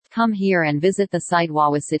Come here and visit the site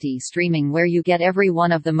wawacity streaming, where you get every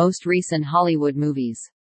one of the most recent Hollywood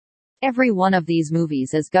movies. Every one of these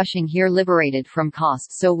movies is gushing here, liberated from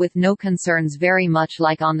cost, so with no concerns, very much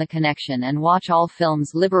like on the connection, and watch all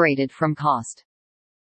films liberated from cost.